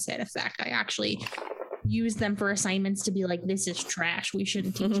the opposite effect. I actually used them for assignments to be like, this is trash. We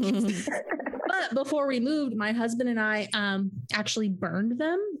shouldn't teach kids. But before we moved, my husband and I actually burned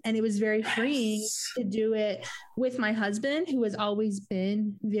them. And it was very freeing to do it with my husband, who has always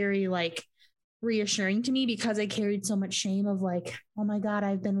been very like reassuring to me because I carried so much shame of like, oh my God,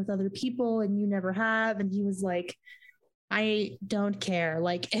 I've been with other people and you never have. And he was like, I don't care.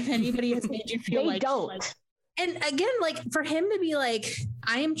 Like if anybody has made you feel like, and again, like for him to be like,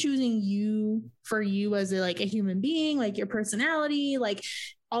 I am choosing you for you as a human being, like your personality, like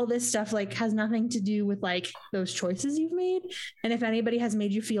all this stuff like has nothing to do with like those choices you've made. And if anybody has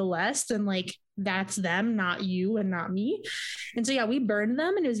made you feel less, then like that's them, not you and not me. And so, yeah, we burned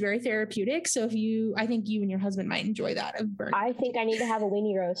them and it was very therapeutic. So I think you and your husband might enjoy that. I think I need to have a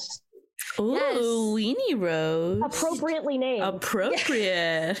weenie roast. Ooh, yes. Weenie roast. Appropriately named.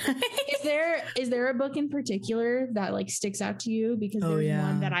 Appropriate. Is there a book in particular that like sticks out to you? Because there's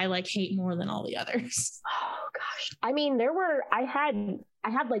one that I like hate more than all the others. Oh gosh. I mean, I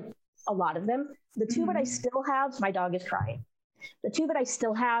had like a lot of them. The two that I still have, my dog is crying. The two that I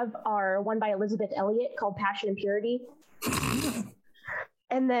still have are one by Elizabeth Elliot called Passion and Purity.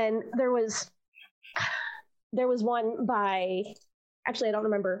 And then there was one by, actually I don't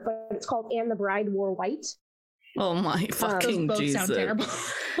remember, but it's called And the Bride Wore White. Oh my fucking those both Jesus. sound terrible.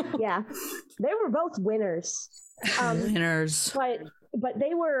 Yeah. They were both winners. Winners. But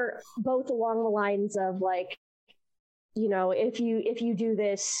they were both along the lines of like, you know, if you do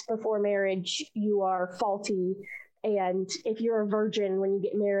this before marriage, you are faulty. And if you're a virgin when you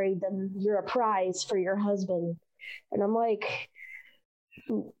get married, then you're a prize for your husband. And I'm like,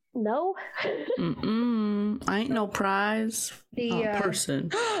 no. I ain't no prize.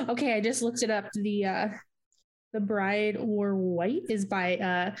 Person. Okay, I just looked it up. The Bride Wore White is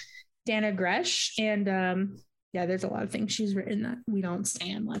by Dana Gresh, and yeah, there's a lot of things she's written that we don't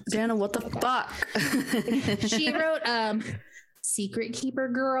stand. Like Dana, what the fuck? She wrote Secret Keeper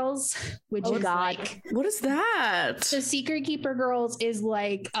Girls, which is like, what is that? So Secret Keeper Girls is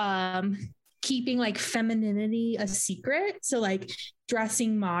like keeping like femininity a secret. So like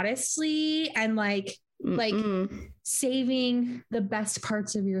dressing modestly and like saving the best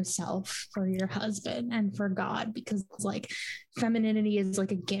parts of yourself for your husband and for God, because like femininity is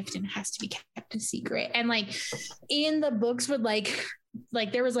like a gift and has to be kept a secret. And like in the books would like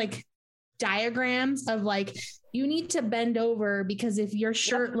there was like diagrams of like, you need to bend over because if your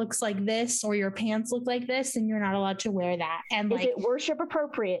shirt looks like this or your pants look like this, then you're not allowed to wear that. And like, is it worship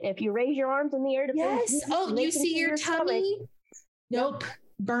appropriate if you raise your arms in the air to yes. Oh, you see your tummy? Nope.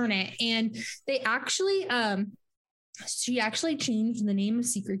 burn it. And they actually she actually changed the name of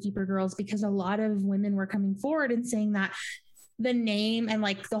Secret Keeper Girls because a lot of women were coming forward and saying that the name and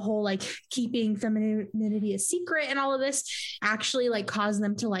like the whole like keeping femininity a secret and all of this actually like caused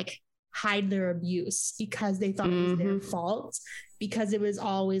them to like hide their abuse because they thought it was their fault, because it was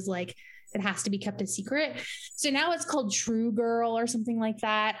always like it has to be kept a secret. So now it's called True Girl or something like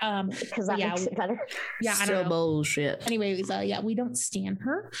that. Because that makes it better. Yeah, I Still don't know. bullshit. Anyways, we don't stand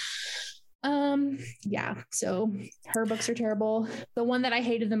her. So her books are terrible. The one that I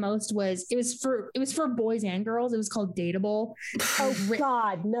hated the most was it was for boys and girls. It was called Dateable. Oh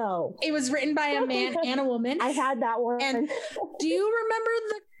God, no. It was written by a man and a woman. I had that one. And do you remember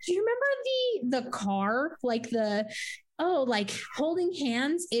the car? Like like holding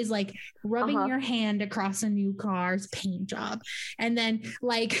hands is like rubbing your hand across a new car's paint job. And then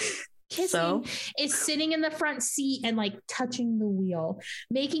like kissing is sitting in the front seat and like touching the wheel.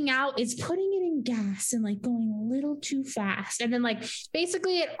 Making out is putting it in gas and like going a little too fast. And then like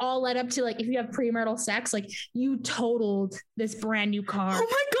basically it all led up to like if you have premarital sex, like you totaled this brand new car. Oh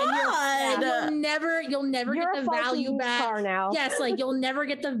my God. You'll never get the value back. Car now. Yes, like you'll never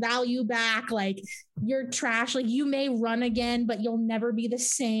get the value back. Like you're trash. Like you may run again, but you'll never be the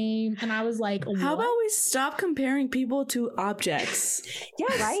same. And I was like, what? How about we stop comparing people to objects?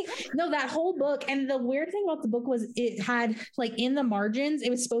 Yes. Right? No, that whole book. And the weird thing about the book was it had like in the margins,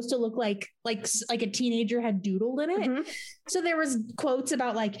 it was supposed to look like a teenager had doodled in it. Mm-hmm. So there was quotes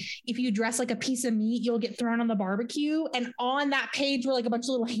about like, if you dress like a piece of meat, you'll get thrown on the barbecue. And on that page were like a bunch of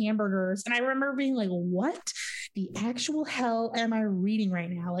little hamburgers. And I remember being like, what the actual hell am I reading right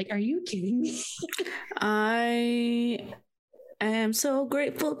now? Like, are you kidding me? I am so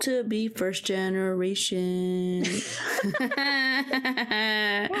grateful to be first generation.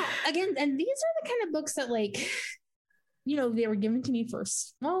 Yeah, again, and these are the kind of books that like, you know, they were given to me for a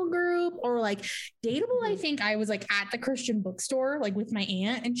small group or like Dateable. I think I was like at the Christian bookstore, like with my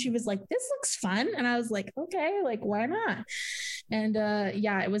aunt, and she was like, this looks fun. And I was like, okay, like, why not? And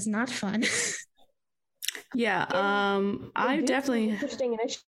it was not fun. Yeah. I definitely interesting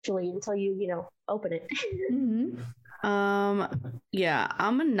initially until you open it. Mm-hmm. Yeah,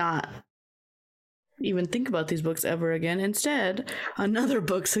 I'm gonna not even think about these books ever again. Instead, another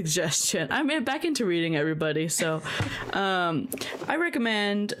book suggestion. I'm back into reading, everybody. So I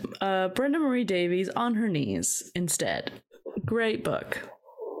recommend Brenda Marie Davies' On Her Knees instead. Great book.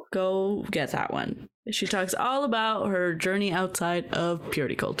 Go get that one. She talks all about her journey outside of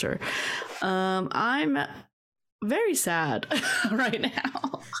purity culture. I'm very sad right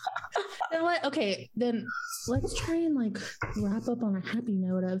now. Then let's try and like wrap up on a happy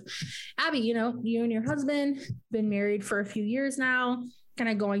note of Abby, you and your husband been married for a few years now, kind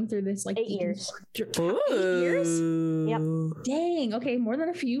of going through this like 8 years. 8 years? Yep. Dang. Okay. More than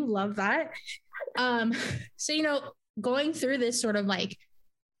a few. Love that. So, going through this sort of like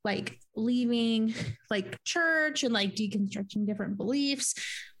leaving like church and like deconstructing different beliefs,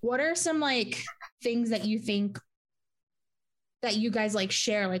 what are some like things that you think that you guys like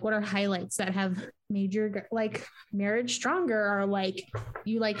share? Like what are highlights that have made your like marriage stronger, or like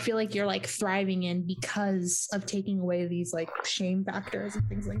you like feel like you're like thriving in because of taking away these like shame factors and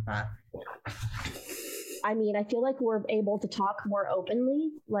things like that? I mean, I feel like we're able to talk more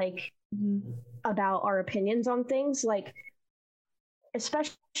openly, like about our opinions on things, like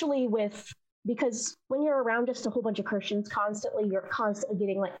especially because when you're around just a whole bunch of Christians constantly, you're constantly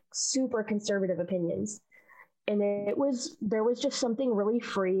getting like super conservative opinions. And there was just something really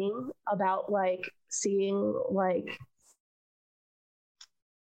freeing about like seeing like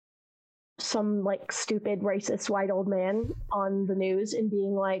some like stupid racist white old man on the news and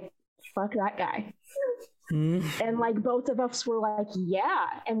being like, fuck that guy. And like both of us were like, yeah,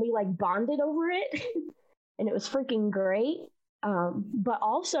 and we like bonded over it. And it was freaking great. But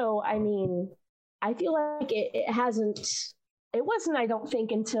also, I mean, I feel like it wasn't, I don't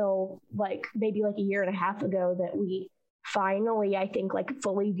think, until like maybe like a year and a half ago that we finally, I think, like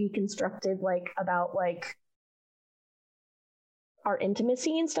fully deconstructed like about like our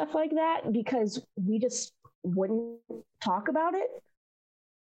intimacy and stuff like that, because we just wouldn't talk about it,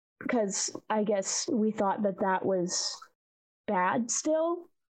 because I guess we thought that was bad still.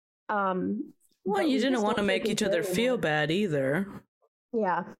 Well, you didn't want to make each other feel bad either.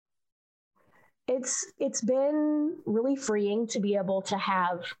 Yeah. It's been really freeing to be able to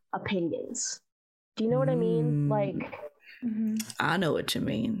have opinions. Do you know what I mean? Like, I know what you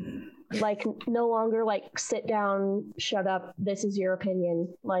mean. Like, no longer like sit down, shut up, this is your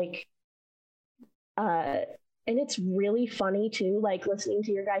opinion. Like, And it's really funny too, like listening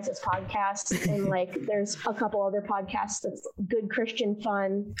to your guys' podcasts. And like there's a couple other podcasts that's good Christian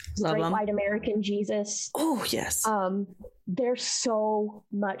fun, Love Straight 'em. White American Jesus. Oh, yes. They're so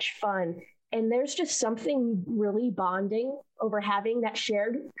much fun. And there's just something really bonding over having that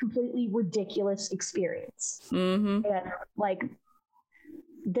shared, completely ridiculous experience. Mm-hmm. And like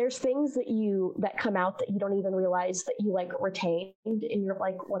there's things that come out that you don't even realize that you like retained, and you're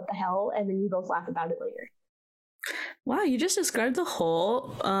like, what the hell? And then you both laugh about it later. Wow, you just described the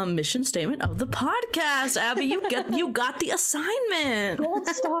whole mission statement of the podcast, Abby. You got the assignment. Gold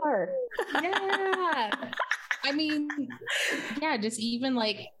star. Yeah. I mean, yeah, just even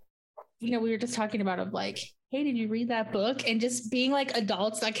like, we were just talking about of like, hey, did you read that book? And just being like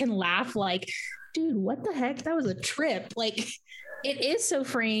adults that can laugh like, dude, what the heck? That was a trip. Like, it is so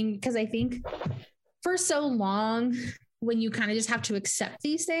freeing, because I think for so long, when you kind of just have to accept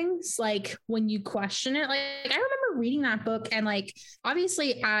these things, like when you question it, like I remember reading that book, and like,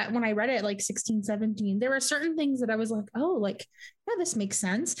 obviously when I read it like 16, 17, there were certain things that I was like, oh, like, yeah, this makes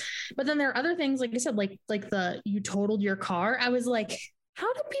sense. But then there are other things, like I said, like you totaled your car. I was like,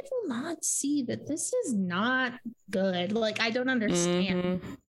 how do people not see that this is not good? Like, I don't understand.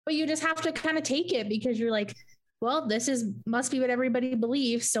 Mm-hmm. But you just have to kind of take it, because you're like, well, must be what everybody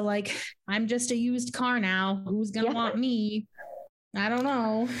believes. So like, I'm just a used car now. Who's going to want me? I don't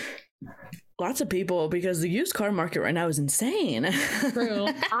know. Lots of people, because the used car market right now is insane. True.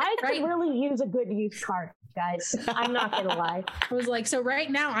 I could really use a good used car, guys. I'm not going to lie. I was like, so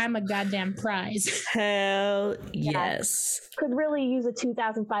right now I'm a goddamn prize. Hell yes. Could really use a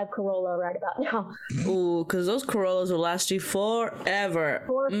 2005 Corolla right about now. Ooh, because those Corollas will last you forever.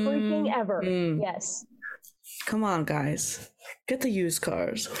 For freaking ever. Yes. Come on, guys. Get the used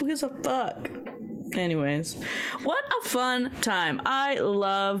cars. Who gives a fuck? Anyways, what a fun time. I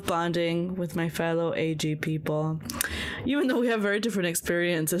love bonding with my fellow AG people. Even though we have very different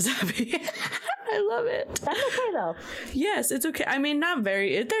experiences, Abby. I love it. That's okay, though. Yes, it's okay. I mean,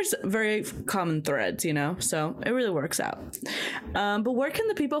 there's very common threads, so it really works out. But where can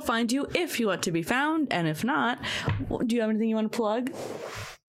the people find you if you want to be found? And if not, do you have anything you want to plug?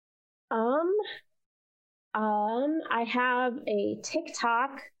 I have a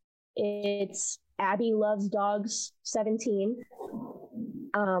TikTok. It's Abby Loves Dogs 17.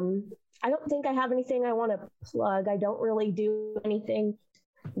 I don't think I have anything I want to plug. I don't really do anything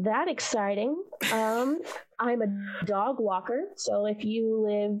that exciting. I'm a dog walker, so if you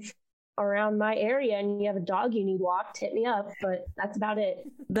live around my area and you have a dog you need walked, hit me up, but that's about it.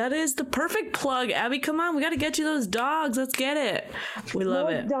 That is the perfect plug, Abby. Come on, we got to get you those dogs. Let's get it. We love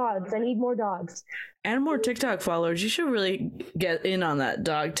more it. Dogs. I need more dogs. And more TikTok followers. You should really get in on that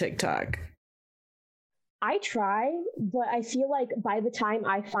dog TikTok. I try, but I feel like by the time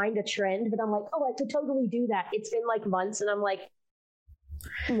I find a trend that I'm like, oh, I could totally do that, it's been like months, and I'm like,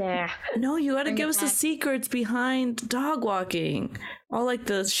 nah. No, you gotta give us the secrets behind dog walking. All like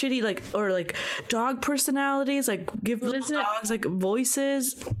the shitty or dog personalities, like give little dogs like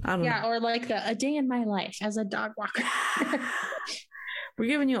voices. I don't know. Yeah, or like a day in my life as a dog walker. We're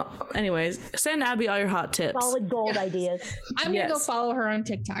giving you, anyways, send Abby all your hot tips. Solid gold ideas. I'm gonna go follow her on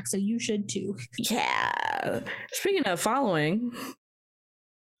TikTok, so you should too. Yeah. Speaking of following,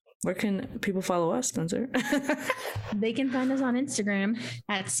 where can people follow us, Spencer? They can find us on Instagram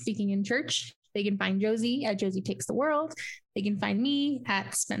at Speaking in Church. They can find Josie at Josie Takes the World. They can find me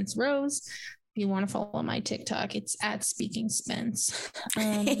at Spence Rose. If you want to follow my TikTok, it's at Speaking Spence.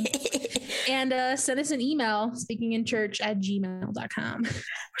 And send us an email, speakinginchurch@gmail.com. We're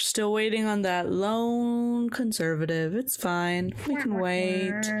still waiting on that lone conservative. It's fine. We can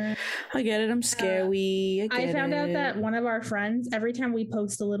wait. I get it. I'm scary. I found out that one of our friends, every time we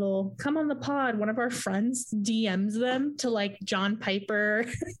post a little come on the pod, one of our friends DMs them to like John Piper,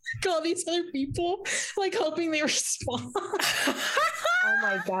 all these other people, like hoping they respond. Oh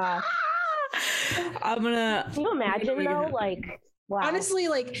my gosh. I'm gonna. Can you imagine though? Like, wow. Honestly,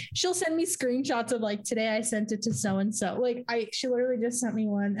 like she'll send me screenshots of like today I sent it to so and so. Like she literally just sent me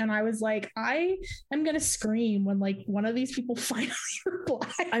one, and I was like, I am gonna scream when like one of these people finally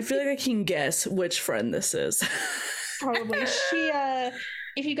replies. I feel like I can guess which friend this is. Probably she.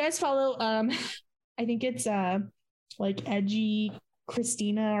 If you guys follow, I think it's like Edgy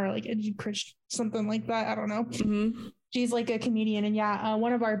Christina or like Edgy Chris, something like that. I don't know. Mm-hmm. She's like a comedian, and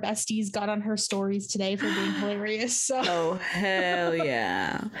one of our besties got on her stories today for being hilarious. So. Oh, hell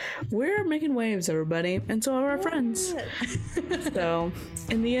yeah. We're making waves, everybody, and so are our friends. So,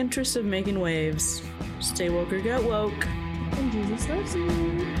 in the interest of making waves, stay woke or get woke. And Jesus loves you.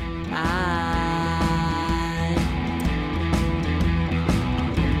 Bye.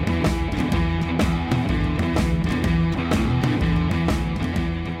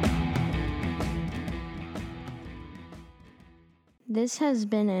 This has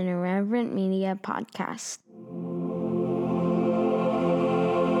been an Irreverent Media podcast.